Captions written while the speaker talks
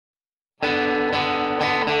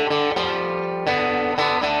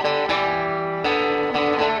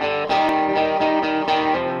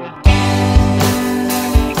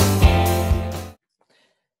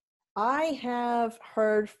have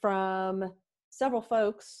heard from several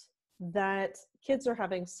folks that kids are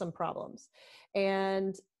having some problems.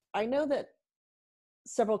 And I know that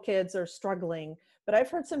several kids are struggling, but I've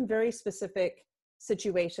heard some very specific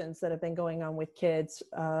situations that have been going on with kids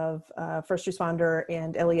of first responder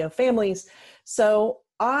and LEO families. So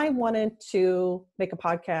I wanted to make a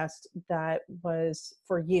podcast that was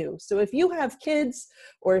for you. So if you have kids,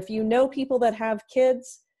 or if you know people that have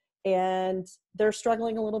kids and they're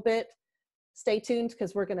struggling a little bit, stay tuned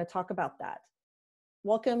because we're going to talk about that.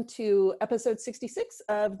 Welcome to episode 66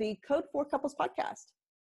 of the Code for Couples podcast.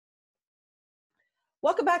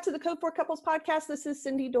 Welcome back to the Code for Couples podcast. This is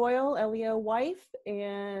Cindy Doyle, LEO wife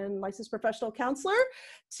and licensed professional counselor.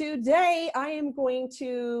 Today, I am going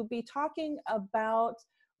to be talking about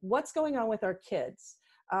what's going on with our kids.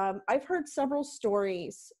 I've heard several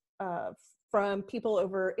stories from people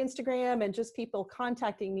over Instagram and just people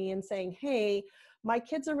contacting me and saying, hey, my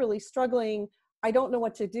kids are really struggling. I don't know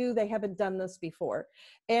what to do. They haven't done this before.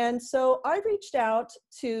 And so I reached out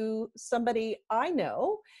to somebody I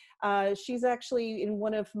know. She's actually in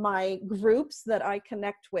one of my groups that I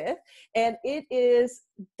connect with, and it is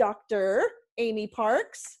Dr. Amy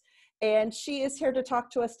Parks. And she is here to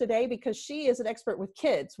talk to us today because she is an expert with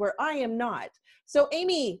kids, where I am not. So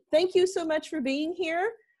Amy, thank you so much for being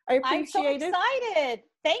here. I appreciate it. I'm so excited.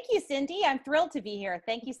 Thank you, Cindy. I'm thrilled to be here.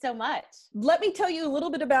 Thank you so much. Let me tell you a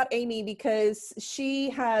little bit about Amy because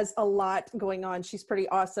she has a lot going on. She's pretty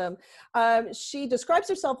awesome. She describes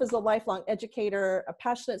herself as a lifelong educator, a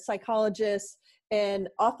passionate psychologist, and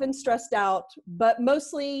often stressed out, but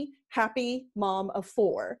mostly happy mom of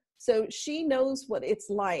 4. So she knows what it's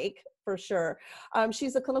like for sure.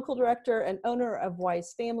 She's a clinical director and owner of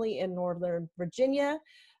Wise Family in Northern Virginia.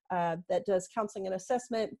 That does counseling and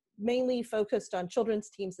assessment, mainly focused on children's,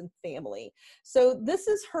 teens, and family. So this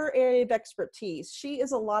is her area of expertise. She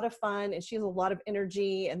is a lot of fun and she has a lot of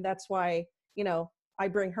energy, and that's why, I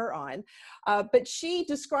bring her on. But she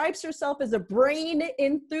describes herself as a brain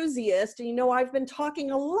enthusiast. And I've been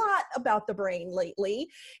talking a lot about the brain lately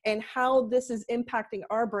and how this is impacting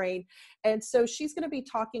our brain. And so she's going to be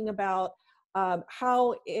talking about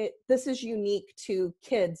how this is unique to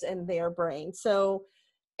kids and their brain. So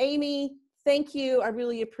Amy, thank you. I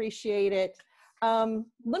really appreciate it. Let me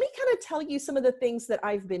kind of tell you some of the things that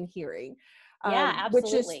I've been hearing. Yeah,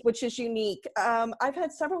 absolutely. Which is unique. I've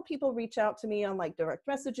had several people reach out to me on like direct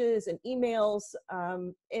messages and emails,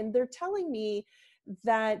 and they're telling me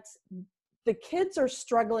that the kids are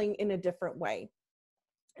struggling in a different way.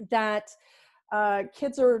 That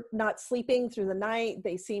kids are not sleeping through the night.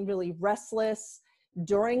 They seem really restless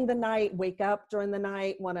during the night, wake up during the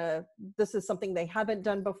night, this is something they haven't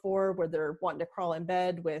done before, where they're wanting to crawl in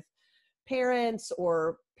bed with parents,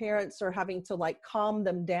 or parents are having to like calm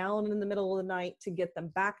them down in the middle of the night to get them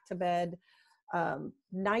back to bed.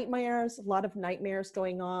 Nightmares, a lot of nightmares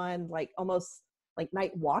going on, like almost like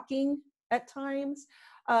night walking at times.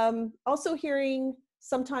 Also hearing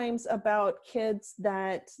sometimes about kids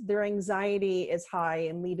that their anxiety is high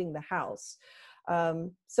in leaving the house.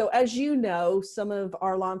 So as you know, some of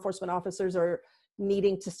our law enforcement officers are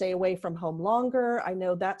needing to stay away from home longer. I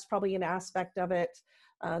know that's probably an aspect of it.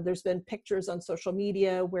 There's been pictures on social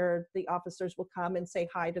media where the officers will come and say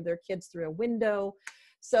hi to their kids through a window.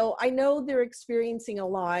 So I know they're experiencing a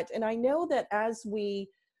lot. And I know that as we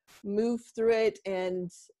move through it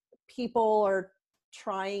and people are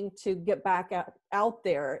trying to get back out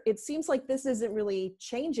there, it seems like this isn't really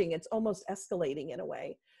changing. It's almost escalating in a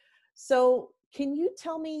way. So can you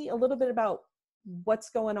tell me a little bit about what's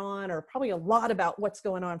going on, or probably a lot about what's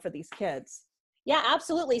going on for these kids? Yeah,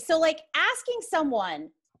 absolutely. So like asking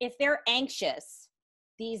someone if they're anxious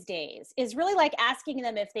these days is really like asking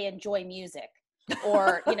them if they enjoy music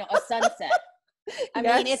or, a sunset. I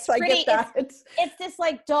mean, it's pretty, it's this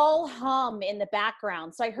like dull hum in the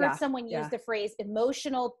background. So I heard someone use the phrase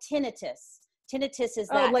emotional tinnitus. Tinnitus is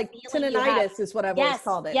that like tinnitus is what I've always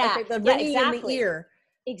called it. Yeah, okay, the ringing exactly. in the ear.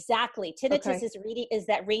 Exactly. Tinnitus is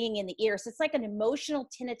that ringing in the ear. So it's like an emotional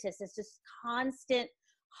tinnitus. It's just constant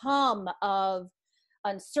hum of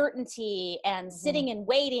uncertainty and sitting and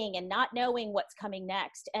waiting and not knowing what's coming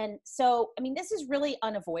next. And so, I mean, this is really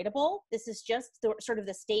unavoidable. This is just sort of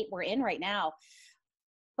the state we're in right now.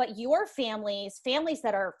 But your families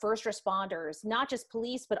that are first responders, not just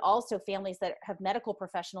police, but also families that have medical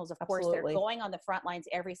professionals, of course, that are going on the front lines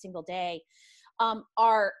every single day,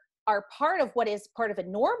 are part of what is part of a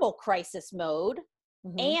normal crisis mode,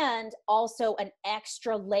 and also an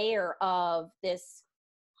extra layer of this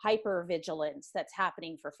hypervigilance that's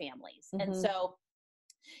happening for families. And so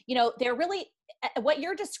They're really, what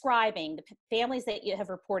you're describing, the families that you have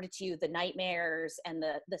reported to you, the nightmares and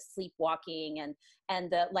the sleepwalking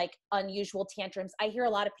and the like unusual tantrums. I hear a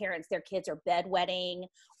lot of parents, their kids are bedwetting,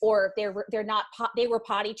 or they're not, they were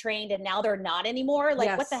potty trained and now they're not anymore.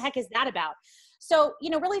 Like, what the heck is that about? So,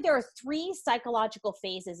 really there are 3 psychological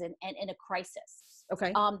phases in a crisis.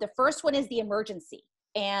 Okay. The first one is the emergency.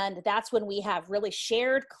 And that's when we have really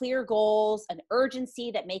shared, clear goals, an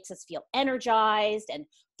urgency that makes us feel energized and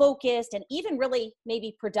focused and even really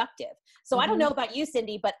maybe productive. So I don't know about you,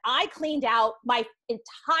 Cindy, but I cleaned out my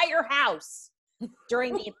entire house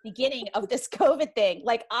during the beginning of this COVID thing.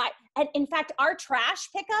 And in fact, our trash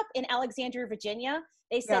pickup in Alexandria, Virginia,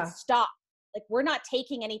 they said, stop. Like, we're not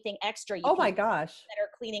taking anything extra. Oh my gosh. That are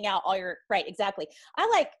cleaning out all your, right, exactly.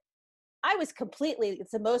 I was completely,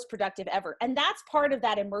 it's the most productive ever. And that's part of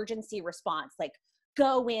that emergency response. Like,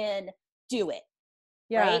 go in, do it.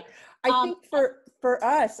 Yeah. Right? I think for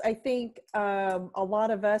us, I think a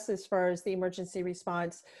lot of us, as far as the emergency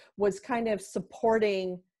response, was kind of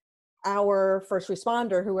supporting our first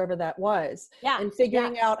responder, whoever that was, and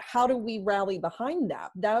figuring out how do we rally behind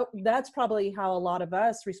that. That's probably how a lot of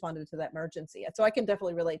us responded to that emergency. So I can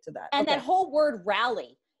definitely relate to that. And that whole word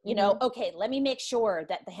rally, okay, let me make sure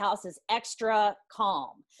that the house is extra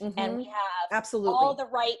calm and we have all the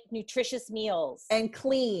right nutritious meals and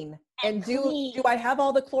clean. And do I have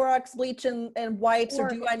all the Clorox bleach and wipes, or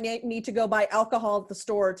do I need to go buy alcohol at the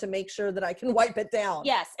store to make sure that I can wipe it down?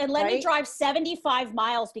 Yes. And let me drive 75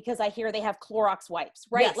 miles because I hear they have Clorox wipes,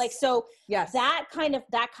 right? Yes. Like, so that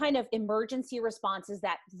kind of emergency response is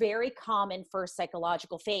that very common first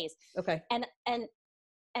psychological phase. Okay.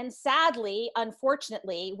 And sadly,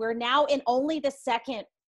 unfortunately, we're now in only the second,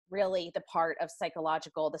 really, the part of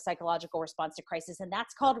the psychological response to crisis, and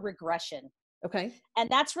that's called regression. Okay. And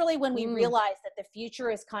that's really when we realize that the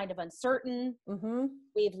future is kind of uncertain.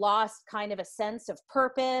 We've lost kind of a sense of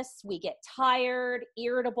purpose. We get tired,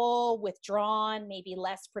 irritable, withdrawn, maybe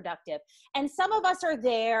less productive. And some of us are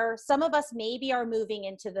there. Some of us maybe are moving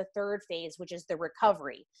into the third phase, which is the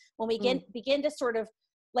recovery. When we begin to sort of,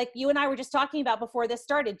 like you and I were just talking about before this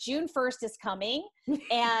started, June 1st is coming,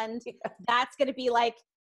 and that's going to be like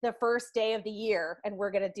the first day of the year, and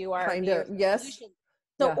we're going to do our resolutions.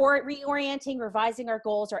 So reorienting, revising our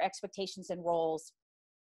goals, our expectations and roles,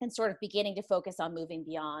 and sort of beginning to focus on moving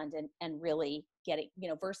beyond and really getting,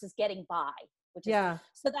 versus getting by.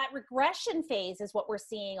 So that regression phase is what we're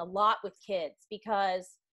seeing a lot with kids,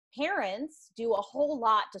 because parents do a whole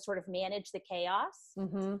lot to sort of manage the chaos.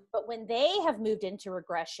 But when they have moved into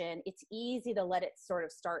regression, it's easy to let it sort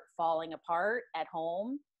of start falling apart at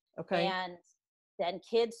home. Okay. And then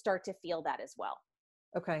kids start to feel that as well.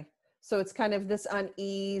 Okay. So it's kind of this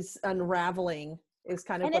unease, unraveling is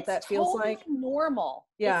kind of what that feels like. It's totally normal.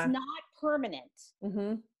 Yeah. It's not permanent.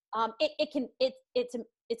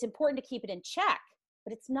 It's important to keep it in check,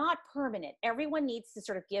 but it's not permanent. Everyone needs to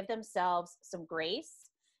sort of give themselves some grace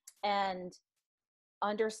and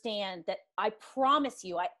understand that I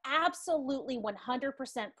absolutely 100%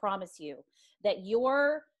 promise you that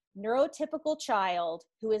your neurotypical child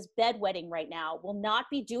who is bedwetting right now will not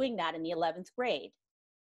be doing that in the 11th grade.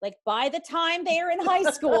 Like, by the time they are in high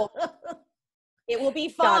school, it will be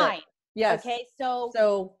fine. Yes. Okay.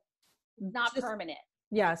 So not permanent.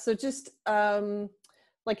 Yeah. So just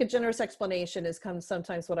like a generous explanation is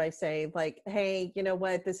sometimes what I say, like, hey, you know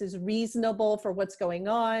what, this is reasonable for what's going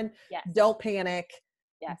on. Yes. Don't panic.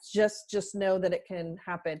 Yes. Just know that it can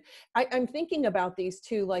happen. I'm thinking about these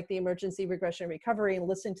two, like the emergency, regression, recovery, and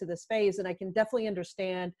listening to this phase. And I can definitely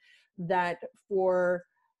understand that for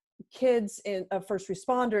kids first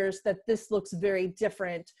responders, that this looks very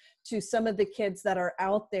different to some of the kids that are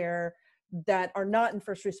out there that are not in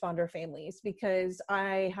first responder families. Because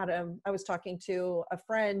I was talking to a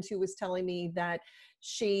friend who was telling me that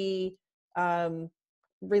she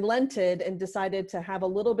relented and decided to have a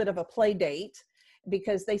little bit of a play date,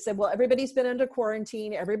 because they said, well, everybody's been under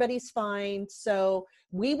quarantine, everybody's fine, so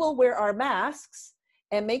we will wear our masks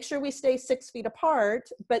and make sure we stay 6 feet apart,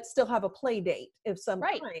 but still have a play date of some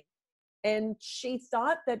kind. And she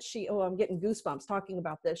thought that I'm getting goosebumps talking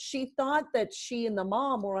about this. She thought that she and the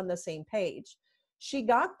mom were on the same page. She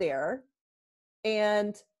got there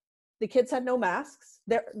and the kids had no masks.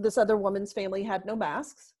 This other woman's family had no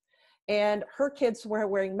masks, and her kids were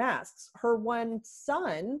wearing masks. Her one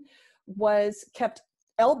son kept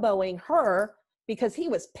elbowing her because he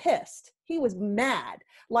was pissed. He was mad.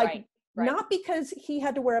 Like, not because he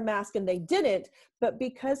had to wear a mask and they didn't, but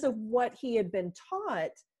because of what he had been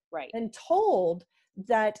taught and told,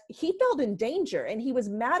 that he felt in danger, and he was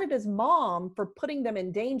mad at his mom for putting them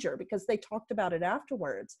in danger because they talked about it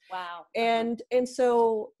afterwards. Wow. And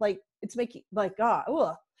so like it's making like God,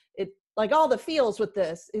 it like all the feels with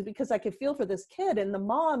this is because I could feel for this kid and the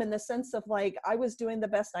mom, in the sense of like, I was doing the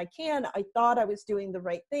best I can, I thought I was doing the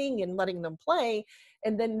right thing and letting them play,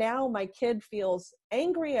 and then now my kid feels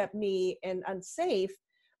angry at me and unsafe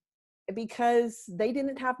because they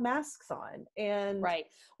didn't have masks on. And right.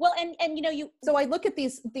 Well, and you know, so I look at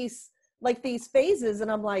these like these phases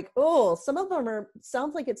and I'm like, oh, some of them are,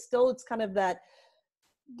 sounds like it's kind of that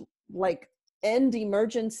like end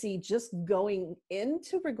emergency, just going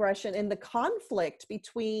into regression, and the conflict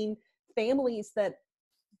between families that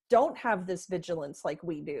don't have this vigilance like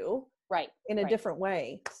we do, right, in a different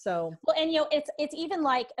way. So well, and you know, it's even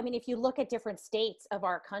like, I mean, if you look at different states of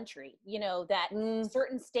our country, you know, that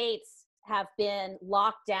certain states have been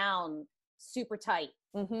locked down super tight,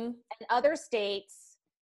 and other states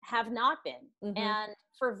have not been, and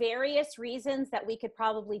for various reasons that we could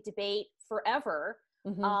probably debate forever.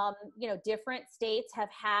 You know, different states have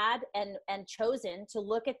had and chosen to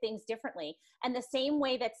look at things differently. And the same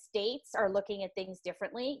way that states are looking at things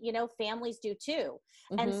differently, you know, families do too.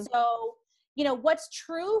 And so, you know, what's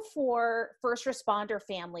true for first responder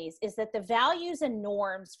families is that the values and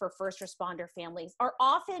norms for first responder families are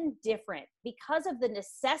often different because of the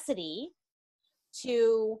necessity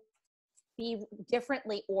to be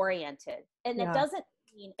differently oriented. And that doesn't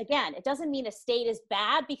mean, again, it doesn't mean a state is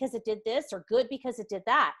bad because it did this or good because it did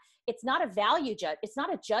that. It's not a value it's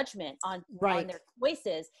not a judgment on their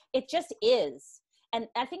choices. It just is. And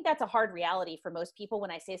I think that's a hard reality for most people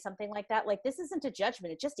when I say something like that. Like, this isn't a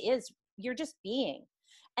judgment. It just is. You're just being.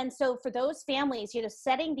 And so for those families, you know,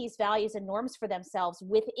 setting these values and norms for themselves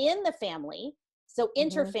within the family, so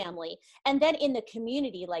interfamily, and then in the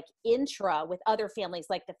community, like intra with other families,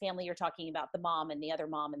 like the family you're talking about, the mom and the other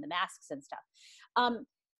mom and the masks and stuff.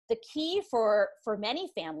 The key for many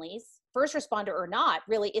families, first responder or not,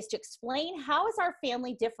 really is to explain, how is our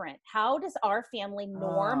family different? How does our family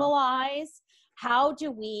normalize? How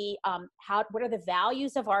do we, what are the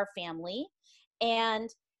values of our family? And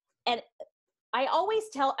I always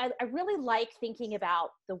I really like thinking about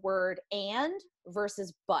the word and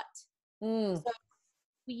versus but. So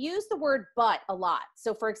we use the word but a lot.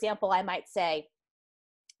 So for example, I might say,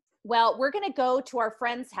 well, we're going to go to our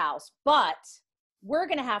friend's house, but we're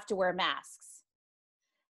going to have to wear masks.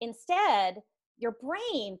 Instead, your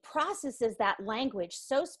brain processes that language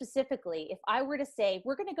so specifically. If I were to say,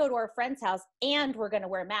 we're going to go to our friend's house and we're going to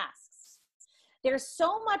wear masks, there's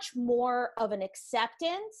so much more of an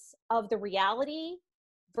acceptance of the reality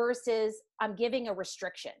versus I'm giving a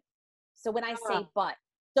restriction. So when I say but,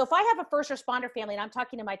 so if I have a first responder family and I'm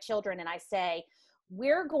talking to my children and I say,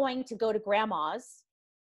 we're going to go to grandma's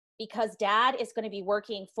because dad is going to be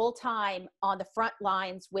working full time on the front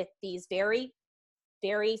lines with these very,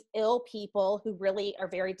 very ill people who really are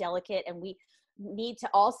very delicate, and we need to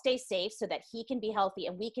all stay safe so that he can be healthy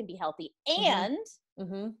and we can be healthy. And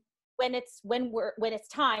when it's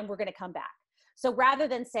time, we're going to come back. So rather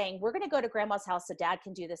than saying we're going to go to grandma's house so dad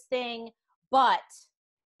can do this thing, but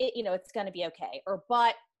it's going to be okay, or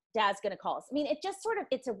but dad's going to call us. I mean, it just sort of,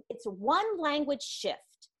 it's a one language shift,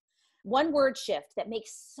 one word shift that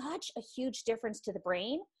makes such a huge difference to the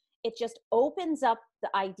brain. It just opens up the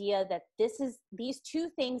idea that these two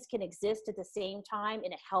things can exist at the same time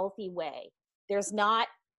in a healthy way. There's not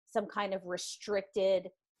some kind of restricted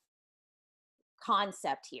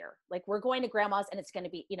concept here. Like, we're going to grandma's and it's going to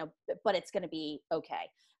be, but it's going to be okay.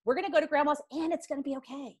 We're going to go to grandma's and it's going to be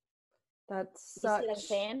okay. That's you see what I'm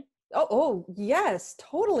saying? Oh yes,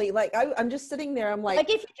 totally. Like I'm just sitting there. I'm like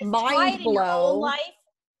if you just mind try it in your own life.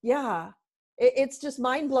 Yeah, it's just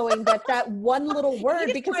mind blowing that one little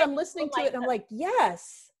word, because I'm listening to it and I'm like,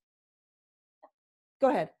 yes.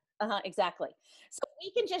 Go ahead. Exactly. So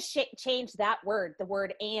we can just change that word, the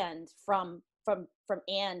word and, from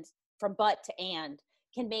but to and,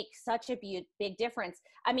 can make such a big difference.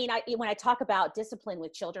 I mean, when I talk about discipline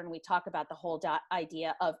with children, we talk about the whole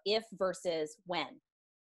idea of if versus when.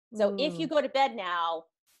 So if you go to bed now,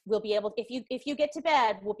 we'll be able, if you get to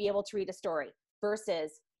bed, we'll be able to read a story,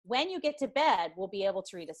 versus when you get to bed, we'll be able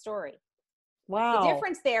to read a story. Wow. The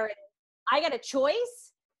difference there is I got a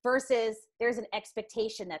choice versus there's an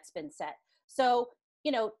expectation that's been set. So,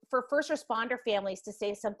 for first responder families to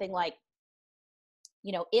say something like,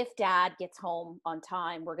 if dad gets home on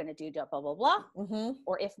time, we're going to do blah, blah, blah.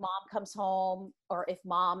 Or if mom comes home, or if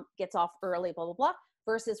mom gets off early, blah, blah, blah,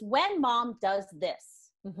 versus when mom does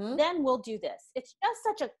this, then we'll do this. It's just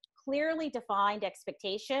such a clearly defined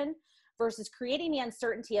expectation versus creating the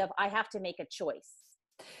uncertainty of I have to make a choice.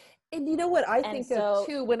 And you know what I And think of so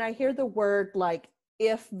too, when I hear the word like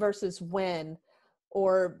if versus when,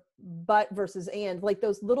 or but versus and, like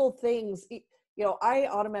those little things, you know, I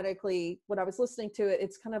automatically, when I was listening to it,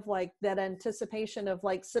 it's kind of like that anticipation of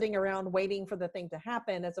like sitting around waiting for the thing to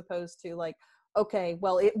happen, as opposed to like, okay,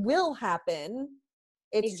 well, it will happen.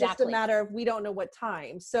 It's just a exactly. matter of we don't know what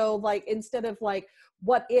time. So like, instead of like,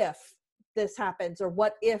 what if this happens, or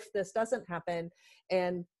what if this doesn't happen?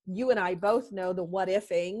 And you and I both know the what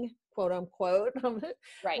ifing, quote unquote,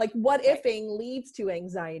 Right. like what Right. ifing leads to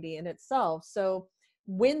anxiety in itself. So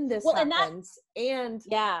when this Well, and that, happens and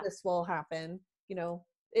yeah. this will happen, you know,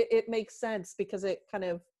 it makes sense because it kind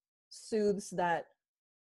of soothes that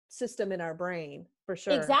system in our brain for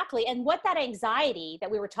sure. Exactly. And what that anxiety that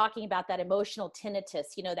we were talking about, that emotional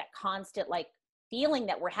tinnitus, you know, that constant like feeling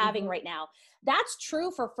that we're having Hmm. right now, that's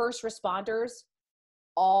true for first responders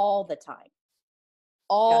all the time,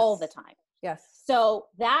 all the Yes. time. Yes. So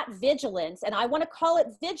that vigilance, and I want to call it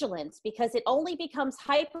vigilance because it only becomes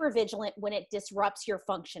hyper vigilant when it disrupts your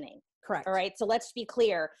functioning. All Correct. right. So let's be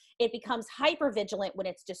clear. It becomes hyper vigilant when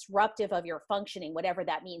it's disruptive of your functioning, whatever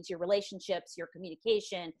that means, your relationships, your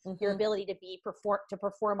communication, your Hmm. ability to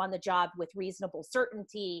perform on the job with reasonable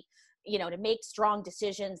certainty, you know, to make strong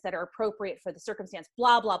decisions that are appropriate for the circumstance,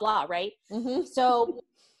 blah, blah, blah. Right. Hmm. So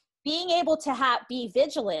being able to be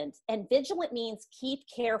vigilant, and vigilant means keep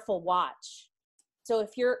careful watch. So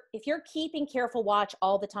if you're keeping careful watch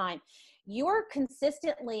all the time, you're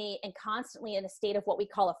consistently and constantly in a state of what we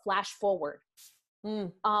call a flash forward.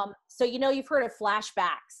 Mm. So you know, you've heard of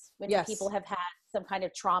flashbacks when people Yes. have had some kind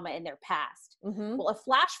of trauma in their past. Hmm. Well, a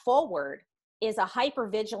flash forward is a hyper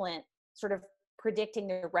vigilant sort of predicting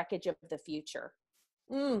the wreckage of the future.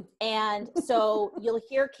 Mm. And so you'll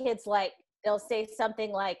hear kids like, they'll say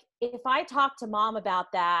something like, if I talk to mom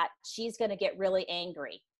about that, she's going to get really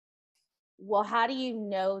angry. Well, how do you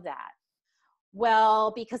know that?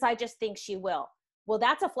 Well, because I just think she will. Well,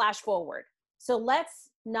 that's a flash forward. So let's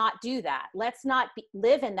not do that. Let's not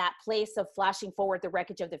live in that place of flashing forward the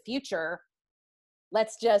wreckage of the future.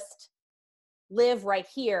 Let's just live right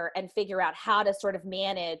here and figure out how to sort of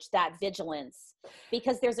manage that vigilance,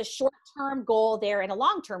 because there's a short-term goal there and a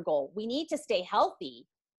long-term goal. We need to stay healthy.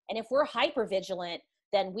 And if we're hyper vigilant,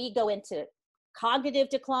 then we go into cognitive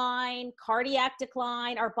decline, cardiac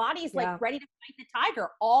decline. Our body's like Yeah. ready to fight the tiger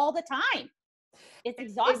all the time. It's It,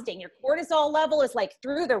 exhausting. Your cortisol level is like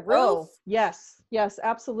through the roof. oh, yes. Yes,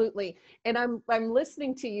 absolutely. And I'm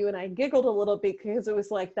listening to you and I giggled a little bit because it was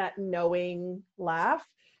like that knowing laugh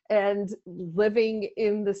and living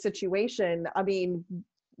in the situation. I mean,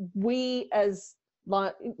 we as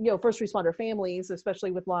first responder families,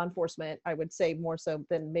 especially with law enforcement, I would say more so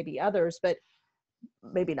than maybe others, but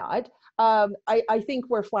maybe not. I think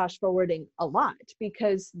we're flash forwarding a lot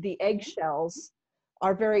because the Mhm. eggshells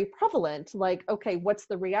are very prevalent. Like, okay, what's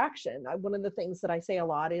the reaction? One of the things that I say a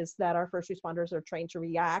lot is that our first responders are trained to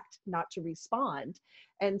react, not to respond.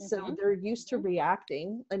 And so Mhm. they're used to Mhm.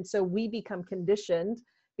 reacting. And so we become conditioned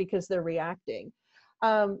because they're reacting.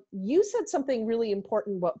 You said something really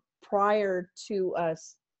important what prior to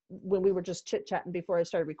us when we were just chit chatting before I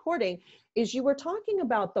started recording, is you were talking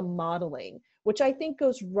about the modeling, which I think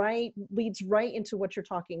leads right into what you're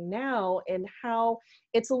talking now, and how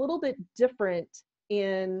it's a little bit different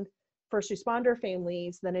in first responder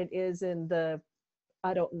families than it is in the,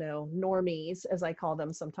 I don't know, normies, as I call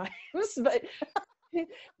them sometimes. But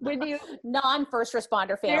when you, Non-first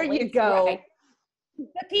responder there you families, right? go.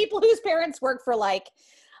 The people whose parents work for like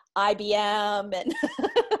IBM and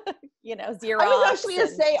you know, I was Xerox actually going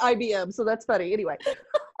to and say IBM, so that's funny. Anyway,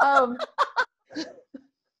 um,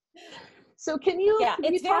 so yeah, can you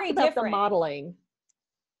it's talk very about the different. modeling?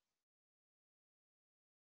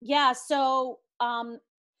 Yeah, so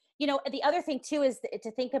you know, the other thing too is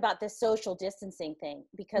to think about this social distancing thing,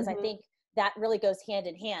 because I Hmm. think that really goes hand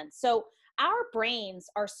in hand. So our brains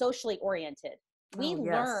are socially oriented. We Oh,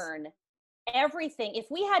 yes. learn everything. If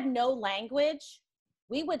we had no language,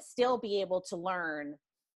 we would still be able to learn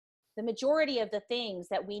the majority of the things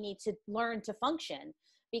that we need to learn to function.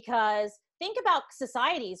 Because think about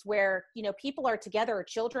societies where, you know, people are together, or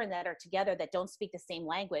children that are together that don't speak the same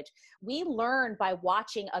language. We learn by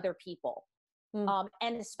watching other people.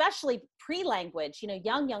 And especially pre-language, you know,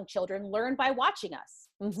 young children learn by watching us.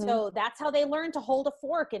 Mm-hmm. So that's how they learn to hold a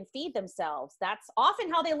fork and feed themselves. That's often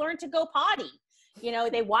how they learn to go potty. You know,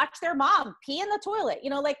 they watch their mom pee in the toilet, you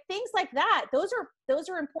know, like things like that. Those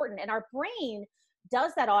are important, and our brain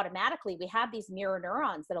does that automatically. We have these mirror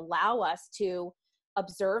neurons that allow us to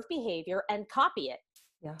observe behavior and copy it.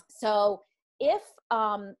 Yeah. So if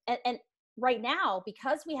and right now,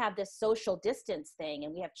 because we have this social distance thing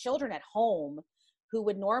and we have children at home who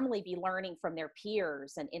would normally be learning from their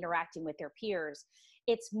peers and interacting with their peers,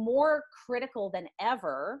 it's more critical than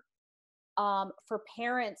ever for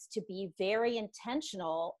parents to be very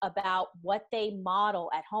intentional about what they model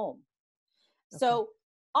at home. Okay. So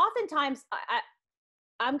oftentimes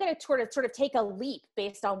I'm going to sort of take a leap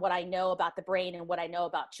based on what I know about the brain and what I know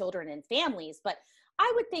about children and families. But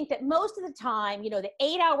I would think that most of the time, the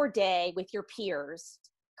 8-hour day with your peers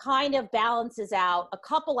kind of balances out a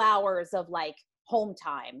couple hours of like home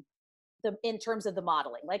time in terms of the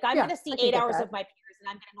modeling. Like I'm going to see 8 hours of my peers and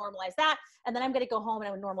I'm going to normalize that. And then I'm going to go home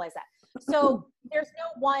and I'm going to normalize that. So there's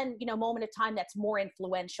no one, moment of time that's more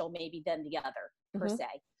influential maybe than the other per se.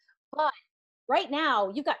 But right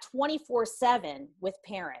now you've got 24/7 with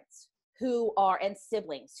parents who are, and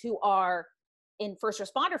siblings who are in first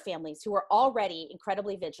responder families who are already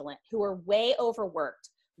incredibly vigilant, who are way overworked,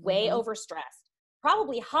 way overstressed,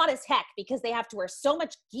 probably hot as heck because they have to wear so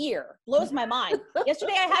much gear. Blows my mind.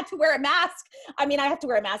 Yesterday I had to wear a mask. I mean, I have to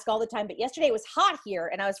wear a mask all the time, but yesterday it was hot here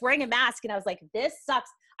and I was wearing a mask and I was like, this sucks.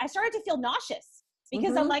 I started to feel nauseous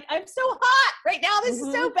because I'm like, I'm so hot right now. This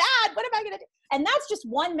is so bad. What am I going to do? And that's just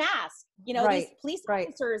one mask. These police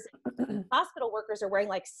officers, hospital workers are wearing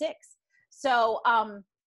like 6. So,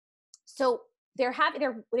 so they're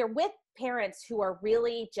with parents who are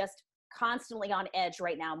really just constantly on edge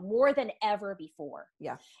right now, more than ever before.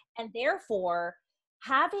 Yeah. And therefore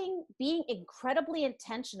being incredibly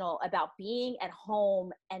intentional about being at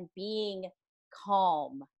home and being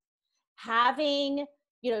calm, having,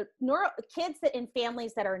 kids that in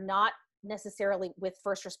families that are not necessarily with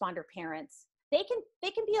first responder parents, families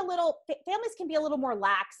can be a little more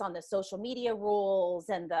lax on the social media rules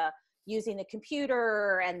and the using the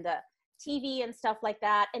computer and the TV and stuff like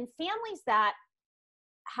that. And families that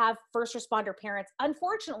have first responder parents,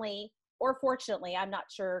 unfortunately, or fortunately, I'm not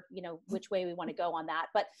sure, which way we want to go on that,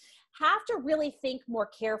 but have to really think more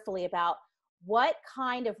carefully about what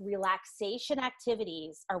kind of relaxation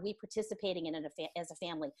activities are we participating in as a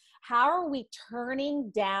family? How are we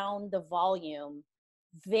turning down the volume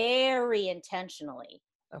very intentionally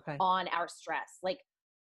on our stress? Like,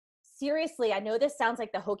 seriously, I know this sounds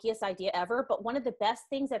like the hokiest idea ever, but one of the best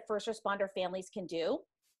things that first responder families can do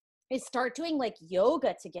is start doing like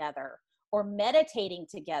yoga together or meditating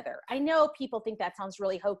together. I know people think that sounds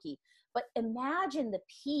really hokey, but imagine the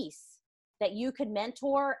peace that you could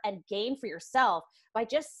mentor and gain for yourself by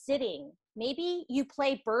just sitting. Maybe you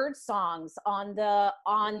play bird songs on the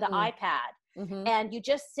iPad and you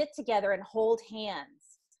just sit together and hold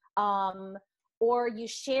hands. Or you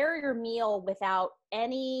share your meal without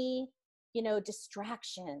any,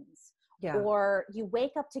 distractions. Yeah. Or you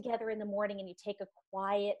wake up together in the morning and you take a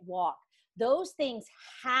quiet walk. Those things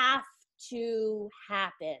have to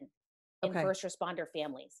happen in first responder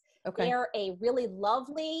families. They're a really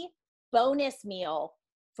lovely bonus meal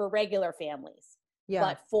for regular families. Yeah.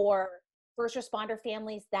 But for first responder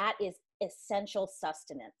families, that is essential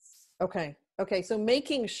sustenance. Okay. So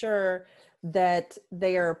making sure that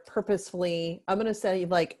they are purposefully, I'm going to say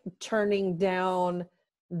like turning down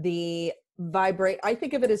the I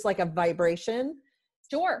think of it as like a vibration.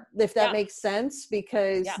 Sure. If that makes sense,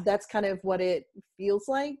 because that's kind of what it feels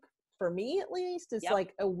like for me, at least. It's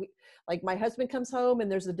like like my husband comes home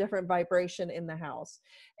and there's a different vibration in the house.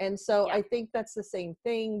 And so I think that's the same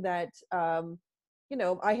thing that,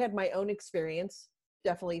 I had my own experience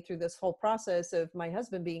definitely through this whole process of my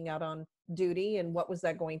husband being out on duty and what was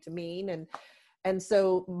that going to mean. And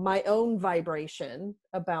so my own vibration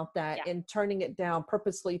about that and turning it down,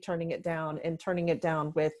 purposely turning it down and turning it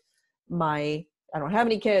down with I don't have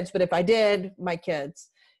any kids, but if I did, my kids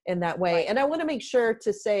in that way. Right. And I want to make sure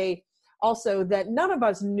to say also that none of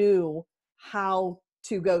us knew how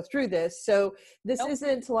to go through this. So this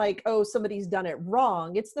isn't like, oh, somebody's done it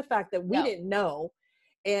wrong. It's the fact that we didn't know.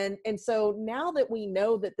 And so now that we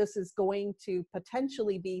know that this is going to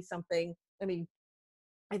potentially be something, I mean,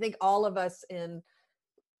 I think all of us in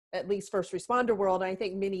at least first responder world, I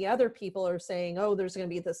think many other people are saying, oh, there's going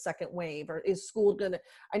to be the second wave, or is school going to,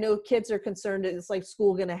 I know kids are concerned, it's like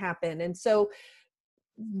school going to happen. And so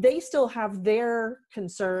they still have their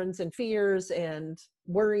concerns and fears and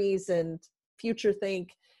worries and future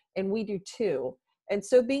think, and we do too. And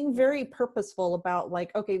so being very purposeful about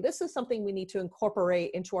like, okay, this is something we need to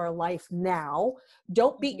incorporate into our life now.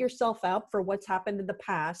 Don't beat yourself up for what's happened in the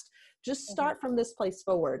past. Just start from this place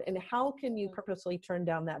forward. And how can you purposely turn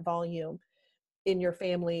down that volume in your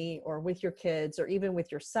family or with your kids or even with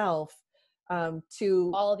yourself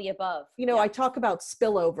to all of the above? I talk about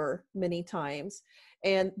spillover many times,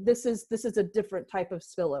 and this is a different type of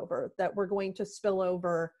spillover that we're going to spill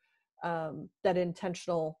over, that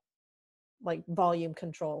intentional like volume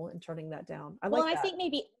control and turning that down. I Well, like I that. think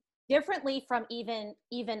maybe differently from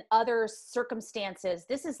even other circumstances,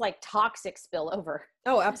 this is like toxic spillover.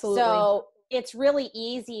 Oh, absolutely. So it's really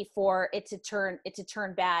easy for it to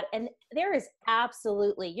turn bad. And there is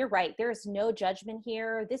absolutely, you're right, there's no judgment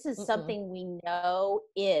here. This is Mm-mm. something we know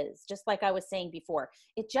is, just like I was saying before,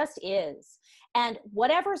 it just is. And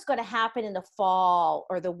whatever's going to happen in the fall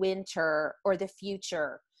or the winter or the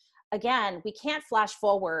future, again, we can't flash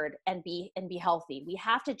forward and be healthy. We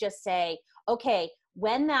have to just say, okay,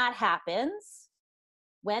 when that happens,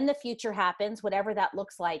 when the future happens, whatever that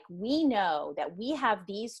looks like, we know that we have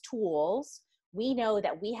these tools. We know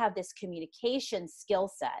that we have this communication skill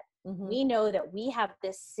set. Mm-hmm. We know that we have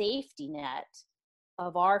this safety net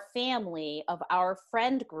of our family, of our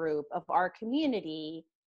friend group, of our community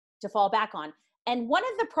to fall back on. And one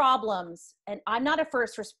of the problems, and I'm not in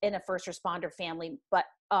a first responder family, but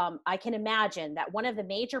I can imagine that one of the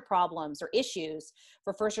major problems or issues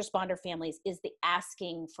for first responder families is the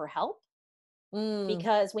asking for help. Mm.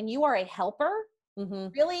 Because when you are a helper, Mm-hmm.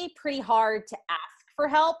 really pretty hard to ask for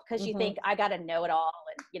help because you Mm-hmm. think I got to know it all.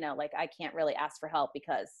 And, like I can't really ask for help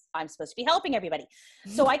because I'm supposed to be helping everybody.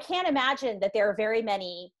 So I can't imagine that there are very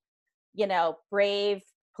many, brave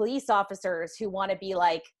police officers who want to be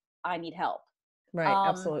like, I need help. Right. Um,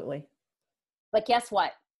 Absolutely. but guess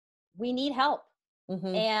what? We need help,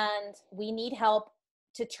 Mm-hmm. and we need help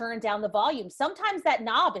to turn down the volume. Sometimes that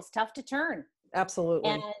knob is tough to turn. And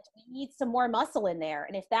Absolutely. we need some more muscle in there.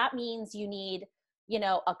 And if that means you need,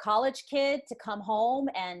 a college kid to come home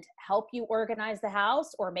and help you organize the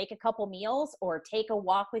house or make a couple meals or take a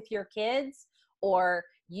walk with your kids, or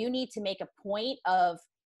you need to make a point of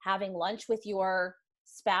having lunch with your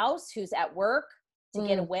spouse who's at work to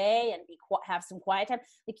get Mm. away and have some quiet time.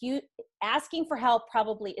 Like, you asking for help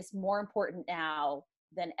probably is more important now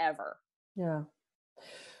than ever. Yeah.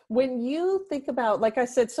 When you think about, like I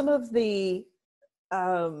said, some of the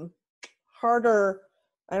um, harder,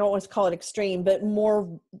 I don't always call it extreme, but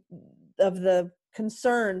more of the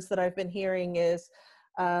concerns that I've been hearing is,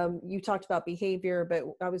 you talked about behavior, but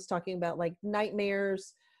I was talking about like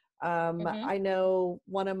nightmares. Mm-hmm. I know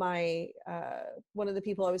one of the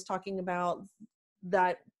people I was talking about,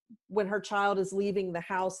 that when her child is leaving the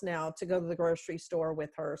house now to go to the grocery store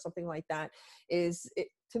with her, something like that,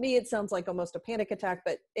 to me, it sounds like almost a panic attack,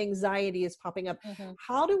 but anxiety is popping up. Mm-hmm.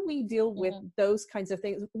 How do we deal with Mm-hmm. those kinds of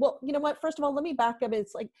things? Well, you know what? First of all, let me back up.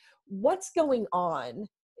 It's like, what's going on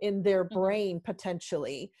in their Mm-hmm. brain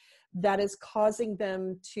potentially that is causing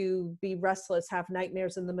them to be restless, have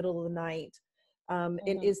nightmares in the middle of the night? And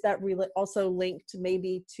Mm-hmm. is that really also linked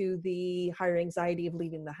maybe to the higher anxiety of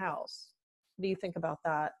leaving the house? What do you think about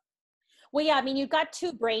that? Well, yeah, I mean, you've got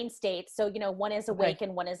two brain states. So, one is Okay. awake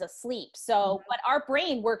and one is asleep. So, but our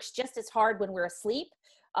brain works just as hard when we're asleep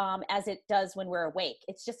as it does when we're awake.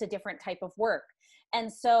 It's just a different type of work.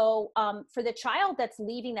 And so, for the child that's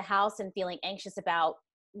leaving the house and feeling anxious about,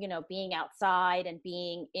 being outside and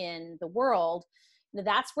being in the world,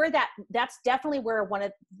 that's definitely where one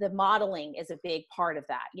of the modeling is a big part of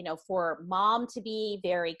that, for mom to be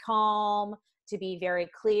very calm, to be very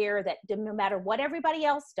clear that no matter what everybody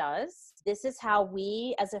else does, this is how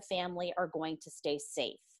we as a family are going to stay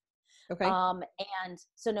safe. Okay. And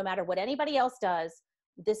so no matter what anybody else does,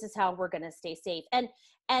 this is how we're going to stay safe. And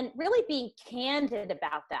really being candid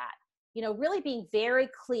about that, really being very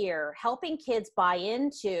clear, helping kids buy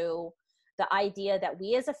into the idea that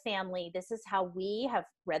we as a family, this is how we have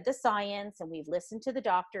read the science and we've listened to the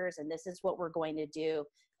doctors, and this is what we're going to do.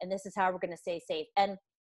 And this is how we're going to stay safe. And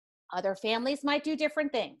other families might do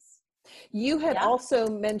different things. You had Yeah. also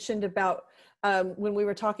mentioned about, when we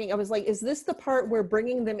were talking, I was like, is this the part where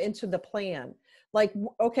bringing them into the plan? Like,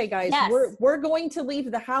 okay, guys, Yes. we're going to leave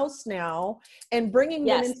the house now, and bringing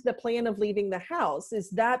them Yes. into the plan of leaving the house. Is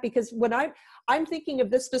that because when I'm thinking of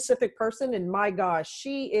this specific person, and my gosh,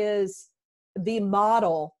 she is the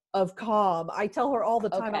model of calm. I tell her all the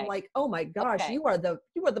time, I'm Okay. like, oh my gosh, Okay. you are the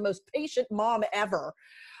most patient mom ever.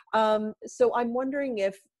 So I'm wondering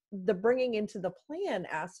if the bringing into the plan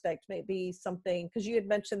aspect may be something, because you had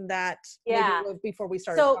mentioned that maybe Yeah. before we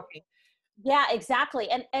started So talking. yeah, exactly.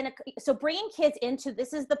 And so bringing kids into,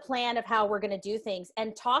 this is the plan of how we're going to do things,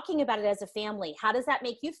 and talking about it as a family. How does that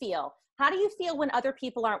make you feel? How do you feel when other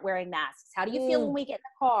people aren't wearing masks? How do you feel when we get in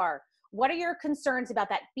the car? What are your concerns about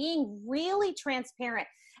that? Being really transparent.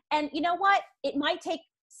 And you know what? It might take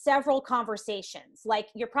several conversations. Like,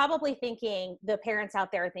 you're probably thinking, the parents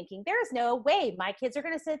out there are thinking, there's no way my kids are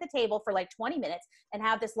going to sit at the table for like 20 minutes and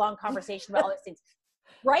have this long conversation about all those things.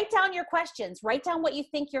 Write down your questions, write down what you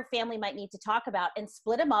think your family might need to talk about, and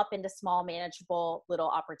split them up into small, manageable little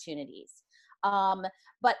opportunities.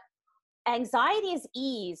 But anxiety is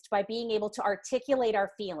eased by being able to articulate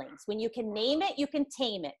our feelings. When you can name it, you can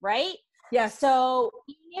tame it, right? Yes. So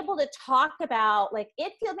being able to talk about, like,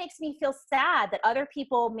 makes me feel sad that other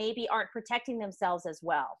people maybe aren't protecting themselves as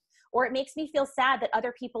well. Or it makes me feel sad that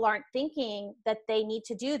other people aren't thinking that they need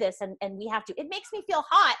to do this, and we have to. It makes me feel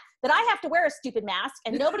hot that I have to wear a stupid mask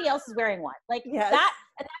and nobody else is wearing one. Like Yes. that,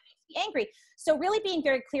 and that makes me angry. So really being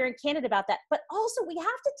very clear and candid about that. But also we have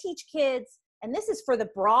to teach kids, and this is for the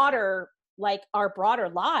broader, like our broader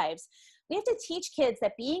lives, we have to teach kids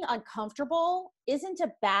that being uncomfortable isn't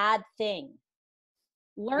a bad thing.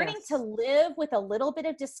 Learning Yes. to live with a little bit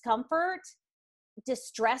of discomfort,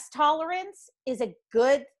 distress tolerance is a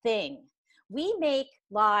good thing.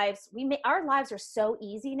 Our lives are so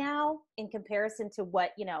easy now in comparison to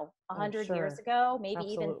what, 100 years ago, maybe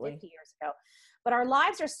Absolutely. even 50 years ago. But our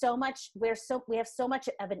lives are we have so much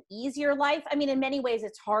of an easier life. I mean, in many ways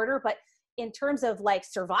it's harder, but in terms of like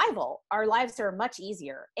survival, our lives are much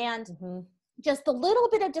easier. And just a little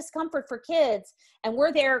bit of discomfort for kids, and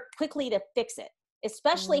we're there quickly to fix it.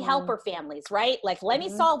 Especially helper families, right? Like, let me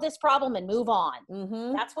solve this problem and move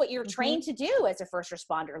on. That's what you're trained to do as a first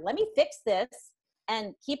responder. Let me fix this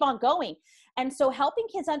and keep on going. And so helping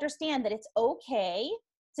kids understand that it's okay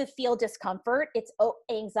to feel discomfort.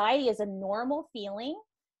 Anxiety is a normal feeling.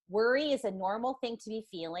 Worry is a normal thing to be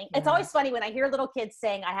feeling. It's always funny when I hear little kids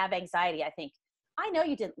saying, I have anxiety, I think, I know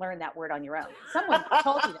you didn't learn that word on your own. Someone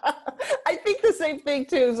told you that. I think the same thing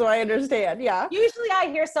too, so I understand. Yeah. Usually I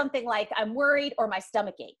hear something like, I'm worried, or my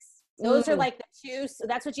stomach aches. Those are like the two. So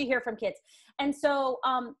that's what you hear from kids. And so,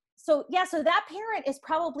 so that parent is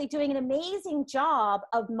probably doing an amazing job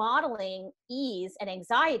of modeling ease and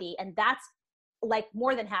anxiety. And that's like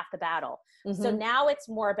more than half the battle. So now it's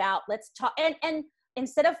more about, let's talk. And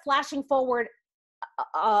instead of flashing forward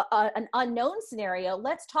an unknown scenario,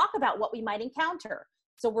 let's talk about what we might encounter.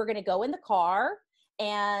 So we're going to go in the car,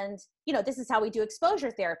 and this is how we do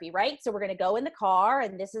exposure therapy, right? So we're going to go in the car,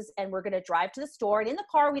 and we're going to drive to the store, and in the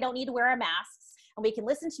car we don't need to wear our masks, and we can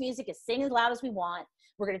listen to music and sing as loud as we want.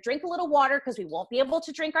 We're going to drink a little water because we won't be able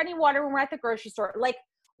to drink any water when we're at the grocery store. Like,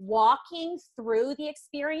 walking through the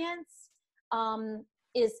experience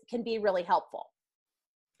can be really helpful.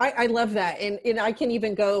 I love that. And I can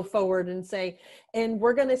even go forward and say, and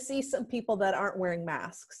we're going to see some people that aren't wearing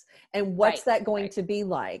masks, and what's that going to be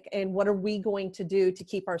like? And what are we going to do to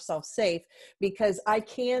keep ourselves safe? Because I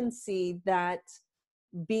can see that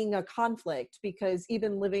being a conflict, because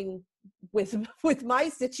even living with my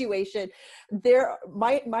situation,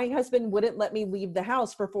 my husband wouldn't let me leave the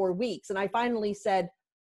house for 4 weeks. And I finally said,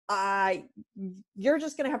 you're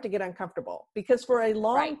just going to have to get uncomfortable, because for a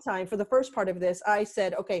long time, for the first part of this, I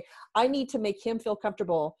said, okay, I need to make him feel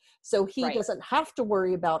comfortable so he doesn't have to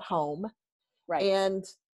worry about home. Right.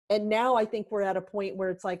 And now I think we're at a point where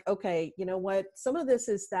it's like, okay, you know what? Some of this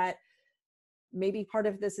is that maybe part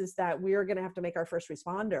of this is that we're going to have to make our first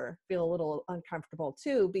responder feel a little uncomfortable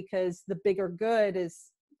too, because the bigger good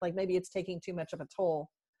is like, maybe it's taking too much of a toll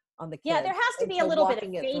on the kids. Yeah, there has to be a little bit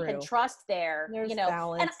of faith and trust there. There's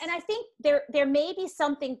balance. And I think there may be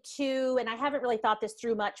something to, and I haven't really thought this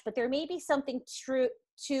through much, but there may be something true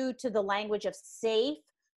to the language of safe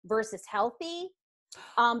versus healthy.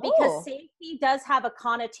 Because safety does have a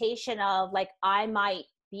connotation of like, I might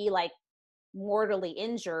be like mortally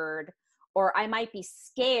injured, or I might be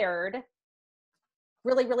scared,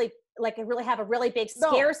 really have a really big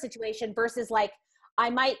scare situation, versus like,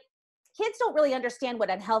 kids don't really understand what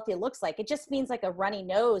unhealthy looks like. It just means like a runny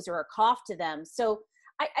nose or a cough to them. So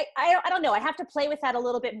I don't know. I have to play with that a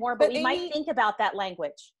little bit more, but we might think about that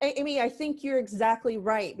language. Amy, I think you're exactly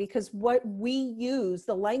right, because what we use,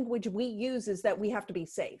 the language we use, is that we have to be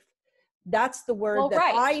safe. That's the word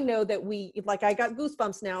I know that I got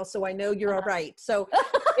goosebumps now, so I know you're all right. So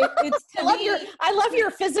it's I love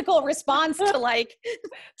your physical response to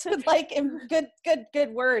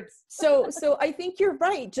good words. So I think you're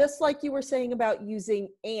right. Just like you were saying about using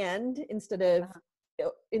and instead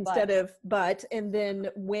of but, and then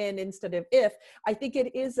when instead of if. I think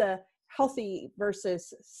it is a healthy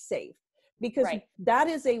versus safe, because that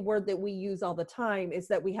is a word that we use all the time, is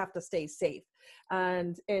that we have to stay safe.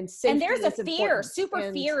 And safety, and there's a fear,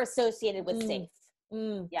 important. Fear associated with safe.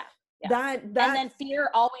 Yeah. That and then fear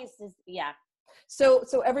always is.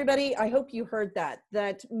 So everybody, I hope you heard that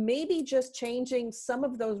maybe just changing some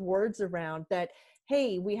of those words around, that,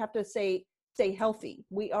 hey, we have to say healthy.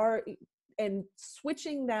 We are, and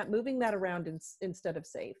switching that, moving that around instead of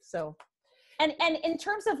safe. So. And in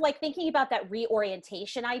terms of like thinking about that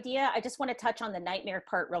reorientation idea, I just want to touch on the nightmare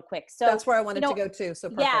part real quick. So that's where I wanted to go too. So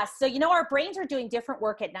perfect. Yeah. So, our brains are doing different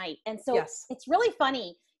work at night. And so it's really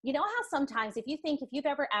funny. You know how sometimes if you've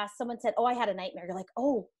ever asked someone, said, oh, I had a nightmare, you're like,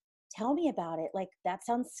 oh, tell me about it. Like, that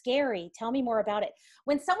sounds scary. Tell me more about it.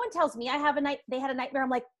 When someone tells me they had a nightmare, I'm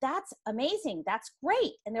like, that's amazing. That's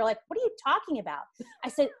great. And they're like, what are you talking about? I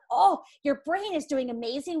said, oh, your brain is doing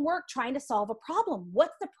amazing work trying to solve a problem.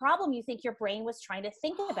 What's the problem you think your brain was trying to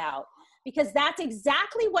think about? Because that's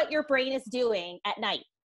exactly what your brain is doing at night.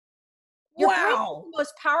 Your brain is the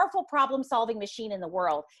most powerful problem-solving machine in the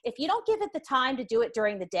world. If you don't give it the time to do it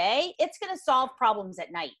during the day, it's going to solve problems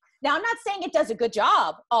at night. Now, I'm not saying it does a good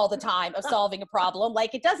job all the time of solving a problem.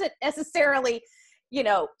 Like, it doesn't necessarily,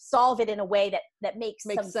 solve it in a way that makes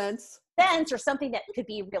some sense or something that could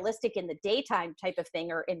be realistic in the daytime type of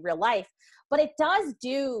thing or in real life. But it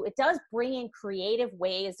does bring in creative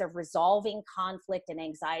ways of resolving conflict and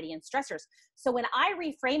anxiety and stressors. So when I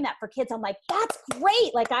reframe that for kids, I'm like, that's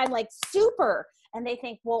great. Like, I'm like, super. And they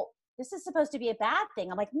think, well, this is supposed to be a bad thing.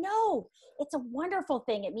 I'm like, no, it's a wonderful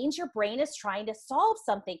thing. It means your brain is trying to solve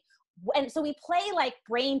something. And so we play like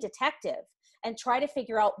brain detective and try to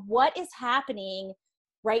figure out what is happening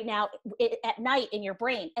right now at night in your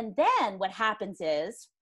brain. And then what happens is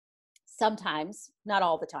sometimes, not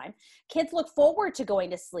all the time, kids look forward to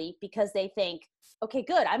going to sleep because they think, okay,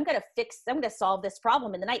 good, I'm going to solve this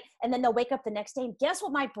problem in the night. And then they'll wake up the next day and guess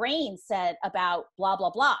what my brain said about blah,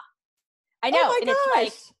 blah, blah. I know. Oh my gosh. It's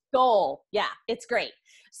like goal. Yeah, it's great.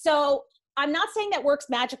 So I'm not saying that works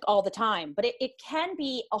magic all the time, but it can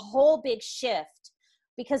be a whole big shift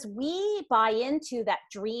because we buy into that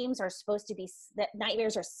that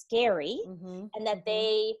nightmares are scary and that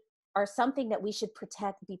they are something that we should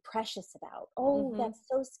protect, be precious about. Oh, that's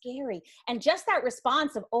so scary. And just that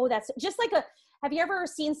response of, oh, that's just like have you ever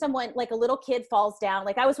seen someone, like a little kid falls down?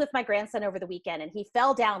 Like, I was with my grandson over the weekend and he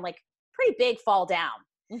fell down, like pretty big fall down.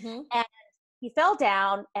 And he fell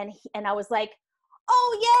down and I was like,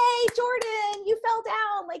 oh, yay, Jordan, you fell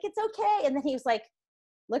down. Like, it's okay. And then he was like,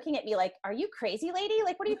 looking at me like, are you crazy, lady?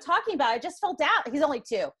 Like, what are you talking about? I just fell down. He's only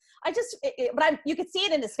 2. You could see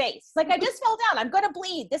it in his face. Like, I just fell down. I'm going to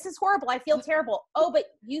bleed. This is horrible. I feel terrible. Oh, but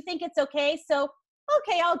you think it's okay? So,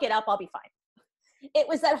 okay, I'll get up. I'll be fine.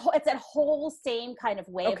 It's that whole same kind of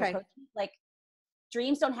way of approaching. Like,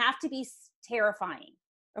 dreams don't have to be terrifying.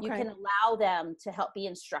 You can allow them to help be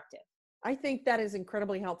instructive. I think that is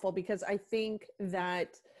incredibly helpful because I think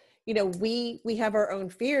that, we have our own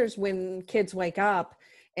fears when kids wake up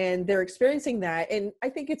and they're experiencing that. And I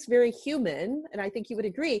think it's very human. And I think you would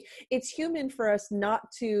agree. It's human for us not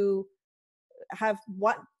to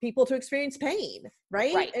want people to experience pain.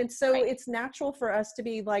 Right. And so it's natural for us to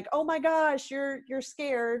be like, oh my gosh, you're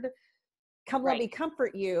scared. Come, let me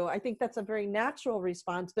comfort you. I think that's a very natural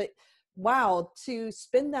response, but wow, to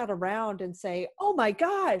spin that around and say, oh my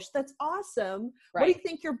gosh, that's awesome. What do you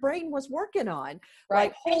think your brain was working on?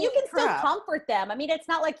 Like, and you can still comfort them. I mean, it's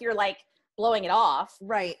not like you're like blowing it off.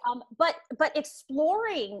 Right. But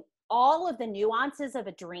exploring all of the nuances of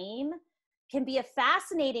a dream can be a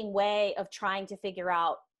fascinating way of trying to figure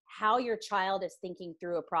out how your child is thinking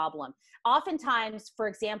through a problem. Oftentimes, for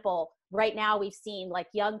example, right now we've seen like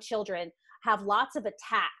young children have lots of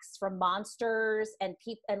attacks from monsters and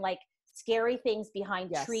people and like scary things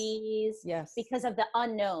behind trees because of the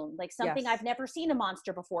unknown, like something I've never seen a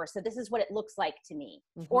monster before. So this is what it looks like to me,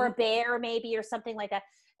 or a bear maybe, or something like that.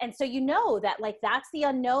 And so that like, that's the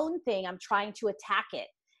unknown thing. I'm trying to attack it.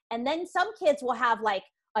 And then some kids will have like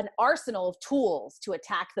an arsenal of tools to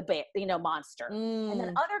attack the bear, monster. And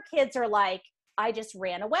then other kids are like, I just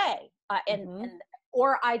ran away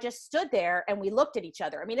or I just stood there and we looked at each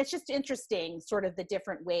other. I mean, it's just interesting sort of the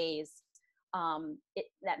different ways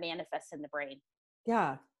that manifests in the brain.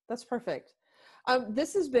 Yeah, that's perfect.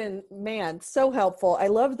 This has been, so helpful. I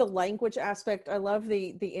love the language aspect. I love the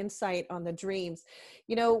insight on the dreams.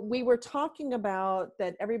 We were talking about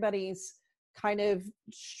that everybody's kind of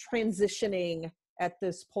transitioning at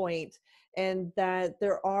this point, and that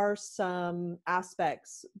there are some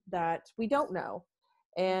aspects that we don't know,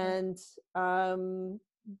 and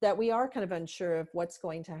that we are kind of unsure of what's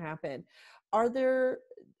going to happen. Are there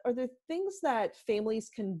things that families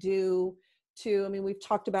can do to, we've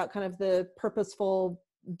talked about kind of the purposeful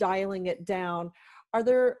dialing it down. Are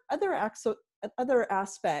there other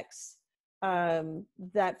aspects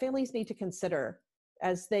that families need to consider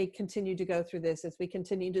as they continue to go through this, as we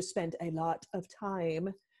continue to spend a lot of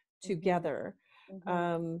time together,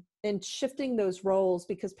 and shifting those roles,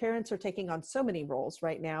 because parents are taking on so many roles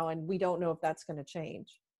right now, and we don't know if that's going to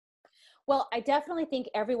change? Well, I definitely think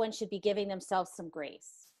everyone should be giving themselves some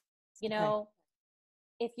grace.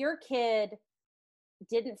 If your kid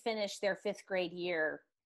didn't finish their 5th grade year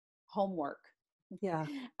homework,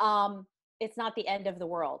 it's not the end of the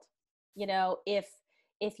world. If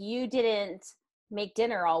if you didn't make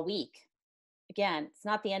dinner all week, again, it's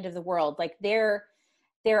not the end of the world. Like there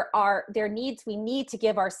needs, we need to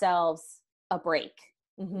give ourselves a break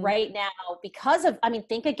right now because of, I mean,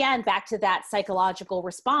 think again back to that psychological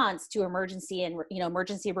response to emergency and,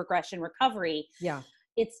 emergency regression recovery. Yeah.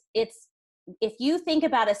 It's if you think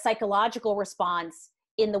about a psychological response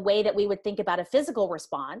in the way that we would think about a physical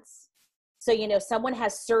response. So, someone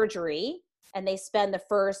has surgery and they spend the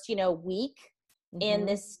first, week in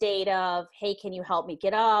this state of, hey, can you help me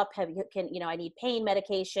get up? I need pain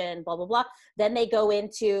medication, blah, blah, blah. Then they go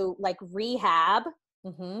into like rehab,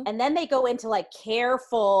 and then they go into like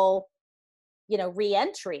careful,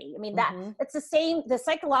 reentry. I mean, it's the same. The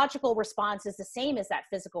psychological response is the same as that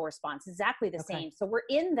physical response, exactly the same. So we're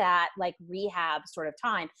in that like rehab sort of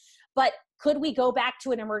time, but could we go back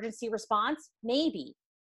to an emergency response? Maybe.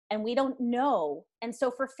 And we don't know. And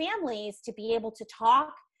so for families to be able to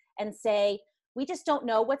talk and say, we just don't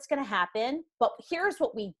know what's going to happen, but here's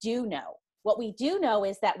what we do know. What we do know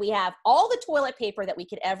is that we have all the toilet paper that we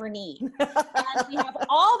could ever need. And we have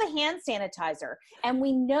all the hand sanitizer, and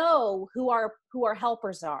we know who our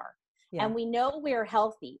helpers are. Yeah. And we know we're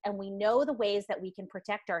healthy, and we know the ways that we can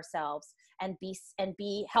protect ourselves and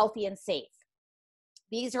be healthy and safe.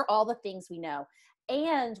 These are all the things we know.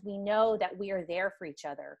 And we know that we are there for each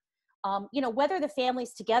other. Whether the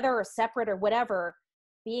family's together or separate or whatever,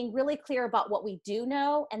 being really clear about what we do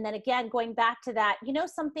know. And then again, going back to that,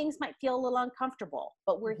 some things might feel a little uncomfortable,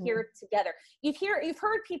 but we're here together. You've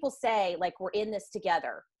heard people say like, we're in this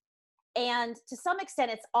together. And to some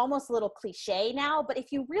extent, it's almost a little cliche now, but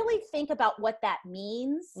if you really think about what that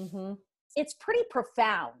means, it's pretty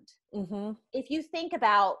profound. If you think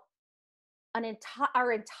about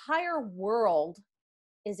our entire world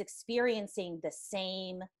is experiencing the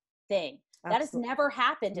same thing. Absolutely. That has never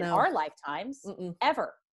happened in our lifetimes,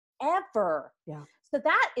 ever. Yeah. So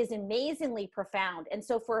that is amazingly profound. And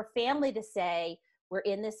so for a family to say, we're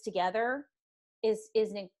in this together is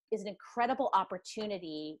an incredible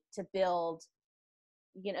opportunity to build,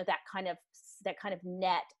 that kind of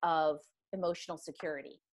net of emotional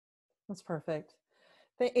security. That's perfect.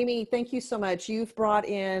 Amy, thank you so much. You've brought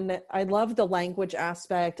in, I love the language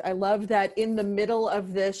aspect. I love that in the middle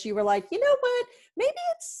of this, you were like, you know what, maybe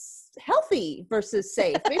it's healthy versus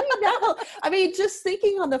safe. Maybe that will, just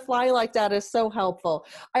thinking on the fly like that is so helpful.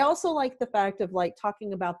 I also like the fact of like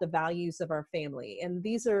talking about the values of our family. And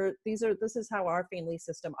this is how our family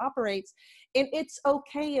system operates. And it's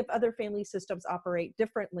okay if other family systems operate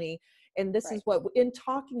differently. And this is what, in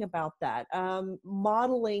talking about that,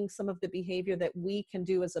 modeling some of the behavior that we can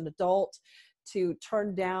do as an adult to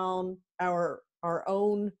turn down our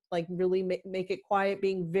own, like really make it quiet,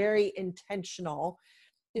 being very intentional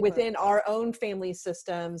within our own family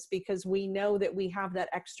systems, because we know that we have that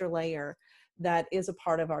extra layer that is a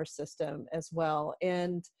part of our system as well.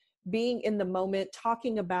 And being in the moment,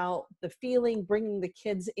 talking about the feeling, bringing the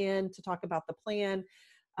kids in to talk about the plan,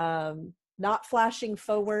 not flashing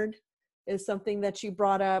forward is something that you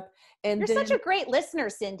brought up. And you're such a great listener,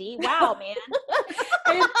 Cindy. Wow, man.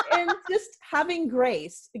 and just having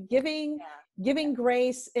grace, giving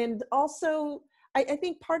grace. And also, I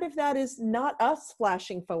think part of that is not us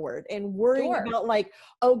flashing forward and worrying about like,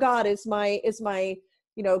 oh God, is my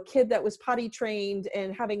kid that was potty trained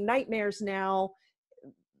and having nightmares now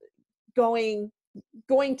going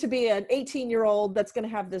to be an 18-year-old that's going to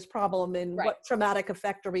have this problem, and what traumatic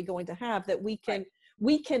effect are we going to have that we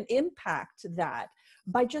can impact that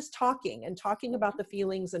by just talking about the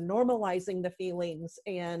feelings and normalizing the feelings.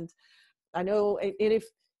 And I know if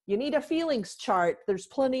you need a feelings chart, there's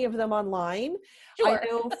plenty of them online. Sure. I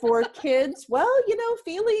know for kids,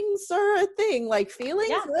 feelings are a thing, like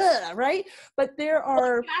feelings, right? But there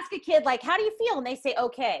are... Well, you ask a kid, like, how do you feel? And they say,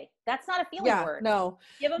 okay. That's not a feeling word. No.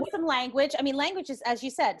 Give them some language. Language is, as you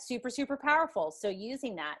said, super, super powerful. So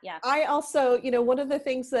using that, I also, one of the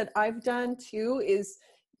things that I've done too is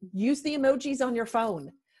use the emojis on your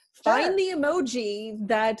phone. Find the emoji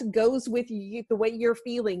that goes with you, the way you're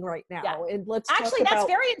feeling right now. Yeah. And let's that's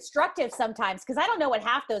very instructive sometimes, because I don't know what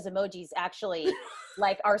half those emojis actually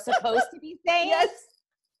are supposed to be saying. Yes.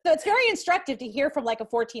 So it's very instructive to hear from like a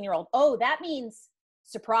 14-year-old. Oh, that means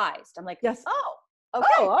surprised. I'm like, yes. Oh, okay.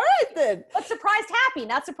 Oh, all right then. But surprised happy,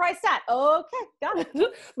 not surprised sad. Okay, got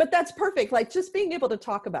it. But that's perfect. Like just being able to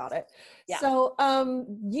talk about it. Yeah. So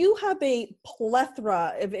you have a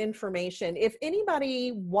plethora of information. If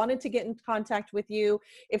anybody wanted to get in contact with you,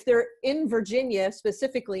 if they're in Virginia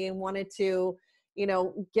specifically and wanted to,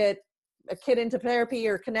 get a kid into therapy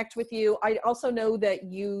or connect with you, I also know that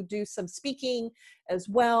you do some speaking as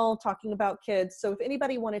well, talking about kids. So if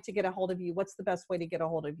anybody wanted to get a hold of you, what's the best way to get a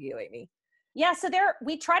hold of you, Amy? Yeah, so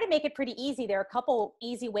we try to make it pretty easy. There are a couple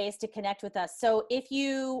easy ways to connect with us. So if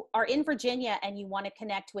you are in Virginia and you want to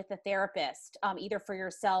connect with a therapist, either for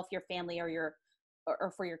yourself, your family, or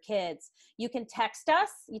for your kids, you can text us.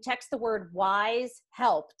 You text the word WISE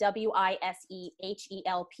HELP,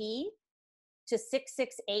 WISEHELP, to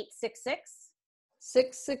 66866.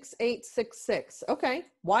 66866. Okay.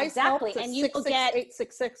 Wise help Exactly, to and you will get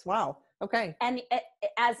 66866. Wow. Okay. and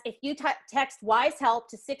as if you text WISE HELP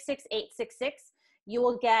to 66866, you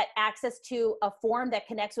will get access to a form that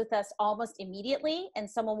connects with us almost immediately, and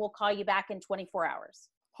someone will call you back in 24 hours.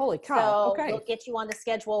 Holy cow. So Okay. we'll get you on the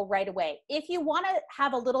schedule right away. If you want to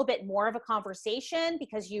have a little bit more of a conversation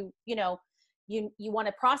because you want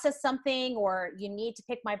to process something, or you need to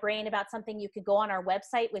pick my brain about something, you could go on our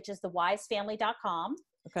website, which is thewisefamily.com.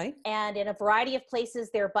 Okay. And in a variety of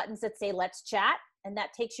places, there are buttons that say let's chat, and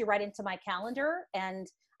that takes you right into my calendar. And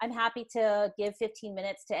I'm happy to give 15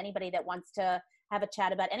 minutes to anybody that wants to have a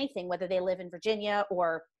chat about anything, whether they live in Virginia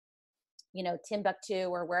or, Timbuktu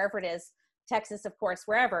or wherever it is, Texas, of course,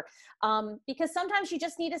 wherever. Because sometimes you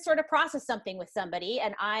just need to sort of process something with somebody,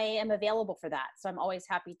 and I am available for that. So I'm always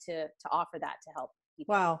happy to offer that to help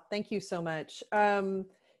people. Wow. Thank you so much.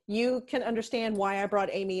 You can understand why I brought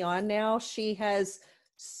Amy on now. She has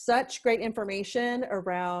such great information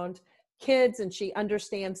around kids, and she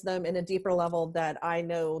understands them in a deeper level that I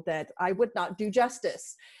know that I would not do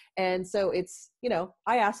justice. And so it's,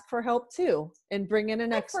 I ask for help too, and bring in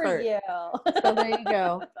an expert. For you. So there you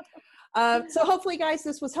go. So hopefully, guys,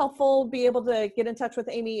 this was helpful. Be able to get in touch with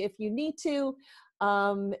Amy if you need to,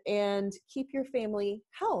 and keep your family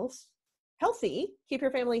healthy. Keep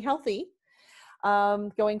your family healthy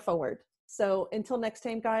going forward. So until next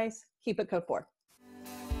time, guys, keep it Code 4.